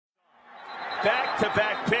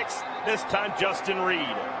back-to-back picks, this time Justin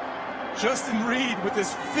Reid. Justin Reid with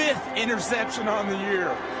his 5th interception on the year.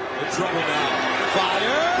 In trouble now.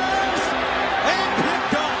 Fires! And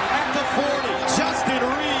picked off at the 40. Justin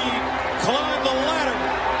Reid climbed the ladder.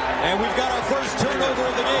 And we've got our first turnover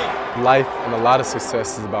of the game. Life and a lot of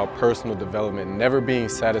success is about personal development, never being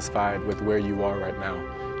satisfied with where you are right now.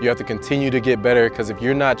 You have to continue to get better, because if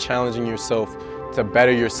you're not challenging yourself to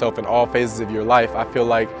better yourself in all phases of your life, I feel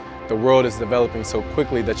like the world is developing so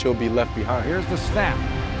quickly that you'll be left behind. Here's the snap.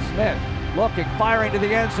 Smith looking, firing to the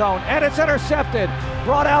end zone, and it's intercepted.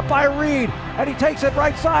 Brought out by Reid, and he takes it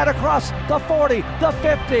right side across the 40, the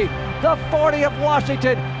 50, the 40 of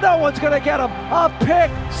Washington. No one's going to get him. A pick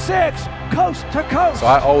six, coast to coast. So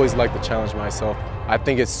I always like to challenge myself. I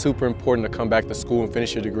think it's super important to come back to school and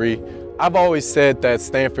finish your degree. I've always said that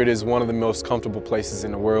Stanford is one of the most comfortable places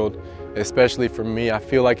in the world, especially for me. I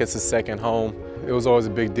feel like it's a second home. It was always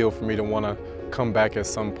a big deal for me to want to come back at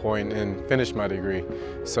some point and finish my degree.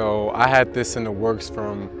 So I had this in the works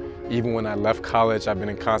from even when I left college. I've been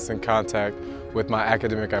in constant contact with my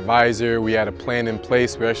academic advisor. We had a plan in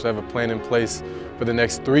place. We actually have a plan in place for the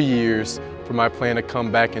next 3 years for my plan to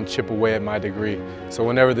come back and chip away at my degree. So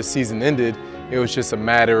whenever the season ended, it was just a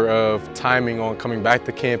matter of timing on coming back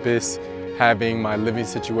to campus, having my living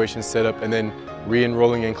situation set up, and then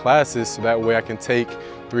re-enrolling in classes so that way I can take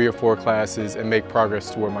 3 or 4 classes and make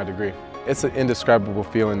progress toward my degree. It's an indescribable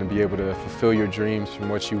feeling to be able to fulfill your dreams from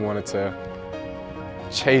what you wanted to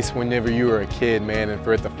chase whenever you were a kid, man, and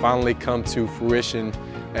for it to finally come to fruition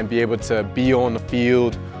and be able to be on the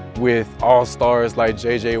field with all-stars like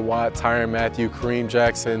J.J. Watt, Tyrann Mathieu, Kareem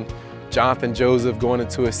Jackson, Jonathan Joseph going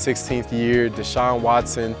into his 16th year, Deshaun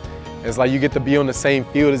Watson. It's like you get to be on the same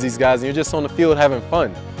field as these guys and you're just on the field having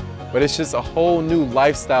fun. But it's just a whole new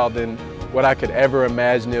lifestyle than what I could ever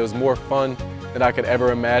imagine. It was more fun than I could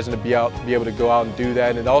ever imagine to be able to go out and do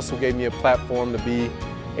that. And it also gave me a platform to be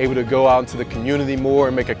able to go out into the community more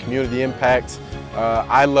and make a community impact.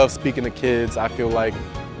 I love speaking to kids. I feel like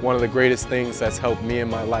one of the greatest things that's helped me in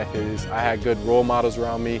my life is I had good role models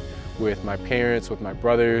around me, with my parents, with my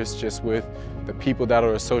brothers, just with the people that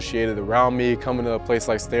are associated around me, coming to a place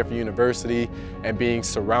like Stanford University and being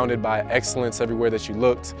surrounded by excellence everywhere that you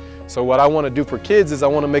looked. So what I want to do for kids is I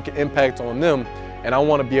want to make an impact on them, and I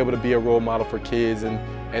want to be able to be a role model for kids and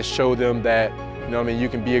show them that, you know what I mean, you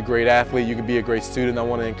can be a great athlete, you can be a great student. I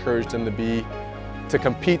want to encourage them to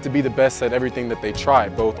compete, to be the best at everything that they try,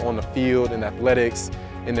 both on the field, in athletics,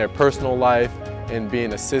 in their personal life, in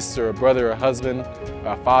being a sister, a brother, a husband,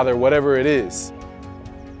 a father, whatever it is.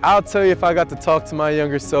 I'll tell you, if I got to talk to my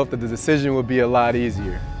younger self, that the decision would be a lot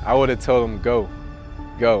easier. I would have told him, go.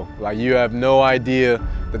 Like, you have no idea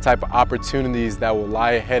the type of opportunities that will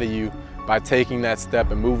lie ahead of you by taking that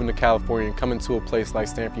step and moving to California and coming to a place like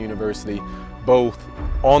Stanford University, both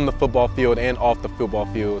on the football field and off the football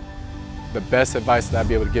field. The best advice that I'd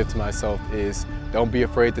be able to give to myself is don't be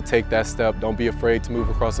afraid to take that step. Don't be afraid to move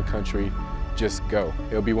across the country. Just go.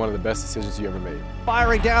 It'll be one of the best decisions you ever made.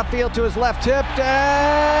 Firing downfield to his left, tipped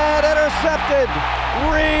and intercepted.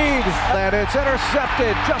 Reid, and it's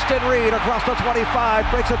intercepted. Justin Reid across the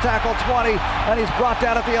 25, breaks a tackle 20, and he's brought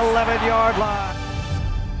down at the 11-yard line.